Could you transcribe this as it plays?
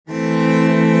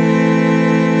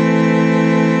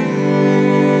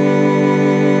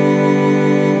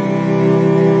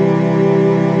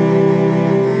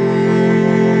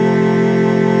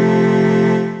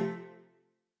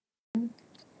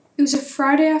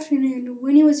Friday afternoon,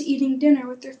 Winnie was eating dinner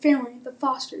with her family, the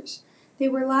Fosters. They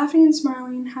were laughing and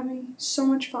smiling and having so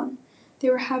much fun. They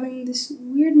were having this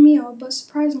weird meal, but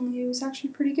surprisingly it was actually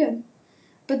pretty good.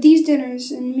 But these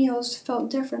dinners and meals felt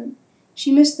different.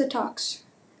 She missed the talks.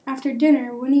 After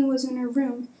dinner, Winnie was in her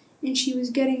room, and she was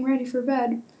getting ready for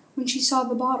bed when she saw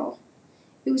the bottle.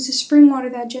 It was the spring water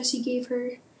that Jessie gave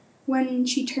her when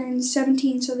she turned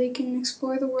 17 so they can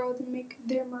explore the world and make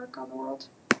their mark on the world.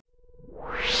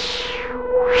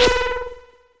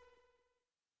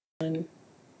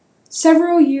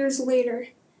 Several years later,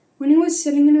 Winnie was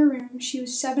sitting in her room. She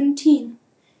was 17.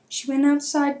 She went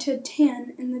outside to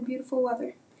tan in the beautiful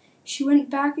weather. She went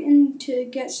back in to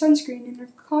get sunscreen in her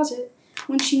closet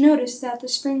when she noticed that the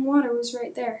spring water was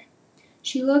right there.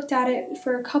 She looked at it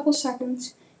for a couple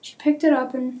seconds. She picked it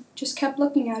up and just kept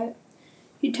looking at it.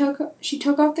 She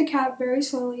took off the cap very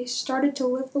slowly, started to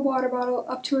lift the water bottle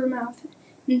up to her mouth,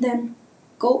 and then,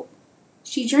 gulp,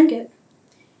 she drank it.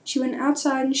 She went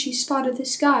outside and she spotted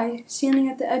this guy standing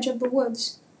at the edge of the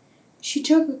woods. She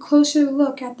took a closer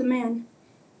look at the man.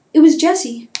 It was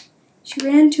Jessie. She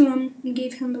ran to him and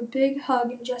gave him a big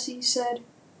hug, and Jessie said,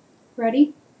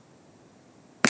 "Ready?"